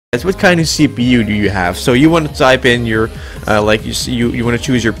What kind of CPU do you have? So you want to type in your like you want to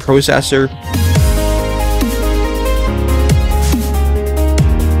choose your processor.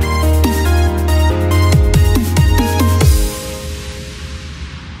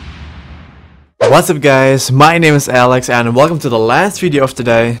 What's up guys, my name is Alex and welcome to the last video of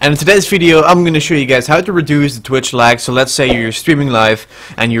today. And in today's video I'm going to show you guys how to reduce the Twitch lag. So let's say you're streaming live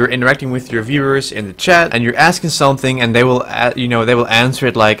and you're interacting with your viewers in the chat and you're asking something and they will they will answer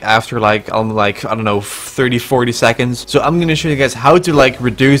it like after I don't know 30-40 seconds. So I'm going to show you guys how to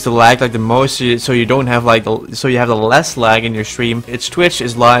reduce the lag the most, so you don't have so you have the less lag in your stream. It's Twitch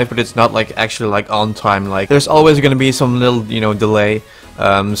is live but it's not actually on time. There's always going to be some little delay.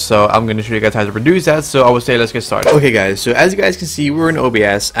 So I'm going to show you guys how to reduce that. So I would say let's get started. Okay guys, so as you guys can see, we're in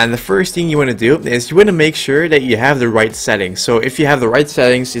OBS and the first thing you want to do is you want to make sure that you have the right settings. So if you have the right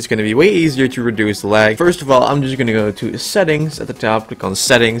settings, it's going to be way easier to reduce the lag. First of all, I'm just going to go to settings at the top, click on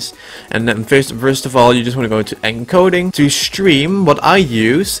settings, and then first of all you just want to go to encoding. To stream, what I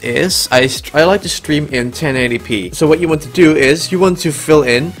use is I like to stream in 1080p. So what you want to do is you want to fill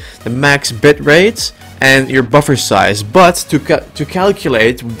in the max bit rate and your buffer size, but to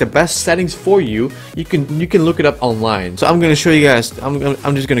calculate the best settings for you, you can look it up online. So I'm gonna show you guys.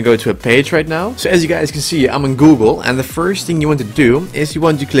 I'm just gonna go to a page right now. So as you guys can see, I'm on Google, and the first thing you want to do is you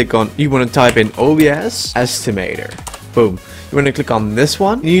want to type in OBS estimator. Boom. You want to click on this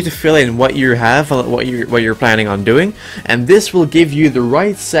one. You need to fill in what you have, what you're planning on doing, and this will give you the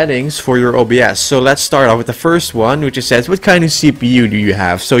right settings for your OBS. So let's start off with the first one, which says what kind of CPU do you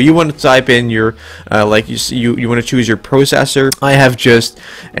have. So you want to type in your you want to choose your processor. I have just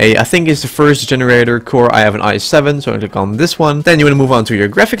I think it's the first generator core. I have an i7, so I click on this one. Then you want to move on to your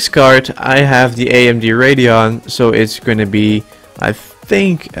graphics card. I have the AMD Radeon, so it's going to be I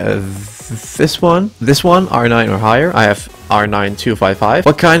think this one R9 or higher. I have R9 255.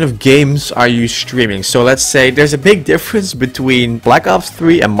 What kind of games are you streaming? So let's say there's a big difference between Black Ops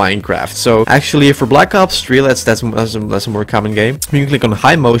 3 and Minecraft. So actually for Black Ops 3, that's a more common game. You can click on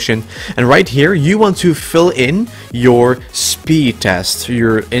high motion, and right here you want to fill in your speed test,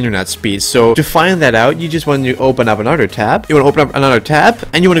 your internet speed. So to find that out, you just want to open up another tab. You want to open up another tab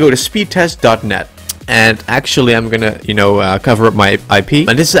and you want to go to speedtest.net. And actually I'm gonna cover up my IP,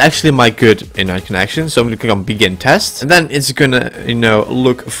 and this is actually my good internet connection. So I'm gonna click on begin test, and then it's gonna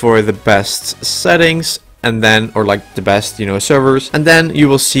look for the best settings, and then the best servers, and then you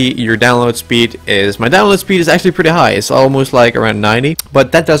will see your download speed is my download speed is actually pretty high. It's almost around 90,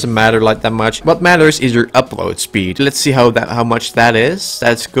 but that doesn't matter that much. What matters is your upload speed. Let's see how much that is.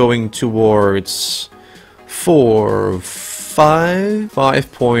 That's going towards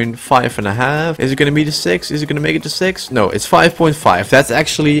 5.5 and a half. Is it going to be to 6? Is it going to make it to 6? No, it's 5.5. That's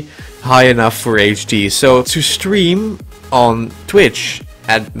actually high enough for HD. So to stream on Twitch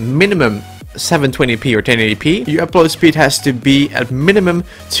at minimum 720p or 1080p, your upload speed has to be at minimum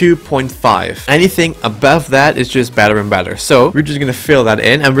 2.5. Anything above that is just better and better. So we're just going to fill that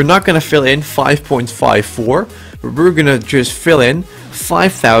in, and we're not going to fill in 5.54, but we're going to just fill in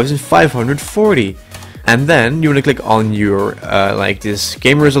 5540. And then you want to click on your this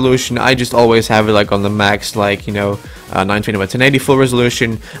game resolution. I just always have it on the max 920 by 1080 full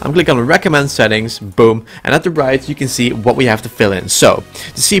resolution. I'm clicking on recommend settings, boom, and at the right you can see what we have to fill in. So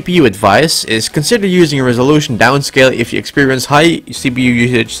the CPU advice is consider using a resolution downscale if you experience high CPU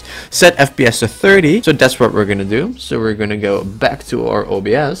usage. Set FPS to 30. So that's what we're gonna do. So we're gonna go back to our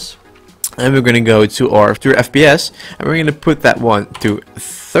OBS, and we're gonna go to our FPS, and we're gonna put that one to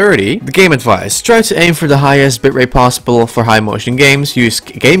 30. The game advice: try to aim for the highest bitrate possible for high motion games. Use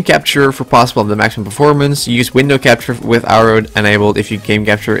game capture for possible the maximum performance. Use window capture with arrow enabled if your game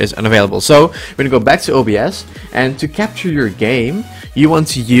capture is unavailable. So we're gonna go back to OBS, and to capture your game you want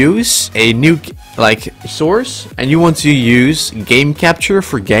to use a new source, and you want to use game capture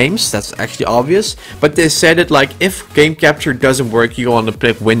for games. That's actually obvious, but they said it if game capture doesn't work, you want to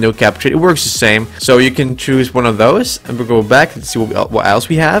pick window capture. It works the same, so you can choose one of those, and we'll go back and see what else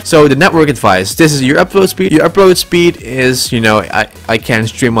we have. So the network advice: this is your upload speed. Your upload speed is I can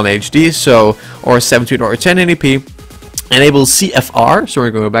stream on HD, so or 720 or 1080p. Enable CFR, so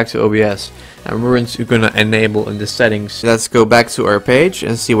we're going to go back to OBS, and we're going to enable in the settings. Let's go back to our page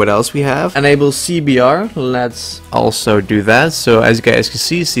and see what else we have. Enable CBR, let's also do that. So as you guys can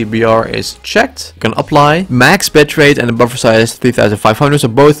see, CBR is checked. You can apply. Max bitrate and the buffer size 3500, so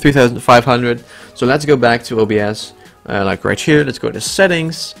both 3500. So let's go back to OBS, right here. Let's go to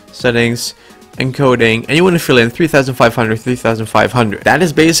settings, encoding, and you want to fill in 3500. That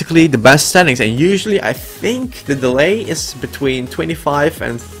is basically the best settings, and usually I think the delay is between 25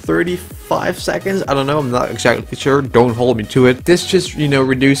 and 35 5 seconds. I don't know, I'm not exactly sure, don't hold me to it. This just, you know,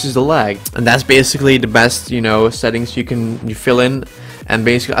 reduces the lag, and that's basically the best, you know, settings you fill in. And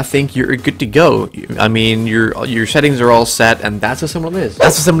basically, I think you're good to go. I mean, your settings are all set, and that's how simple it is.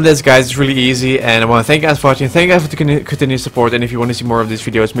 That's how simple it is, guys. It's really easy, and I want to thank you guys for watching. Thank you guys for the continued support, and if you want to see more of these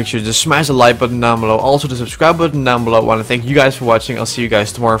videos, make sure to just smash the like button down below. Also, the subscribe button down below. I want to thank you guys for watching. I'll see you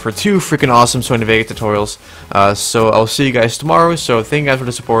guys tomorrow for 2 freaking awesome Sony Vegas tutorials. So I'll see you guys tomorrow. So thank you guys for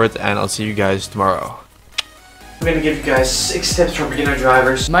the support, and I'll see you guys tomorrow. I'm gonna give you guys 6 tips for beginner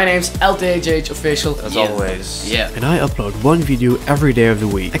drivers. My name's LTHH Official. As always. Yeah. And I upload 1 video every day of the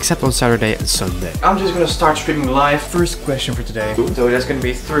week, except on Saturday and Sunday. I'm just gonna start streaming live. First question for today. So that's gonna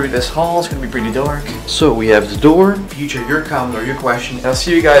be through this hall. It's gonna be pretty dark. So we have the door. Feature your comment or your question. And I'll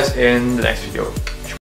see you guys in the next video.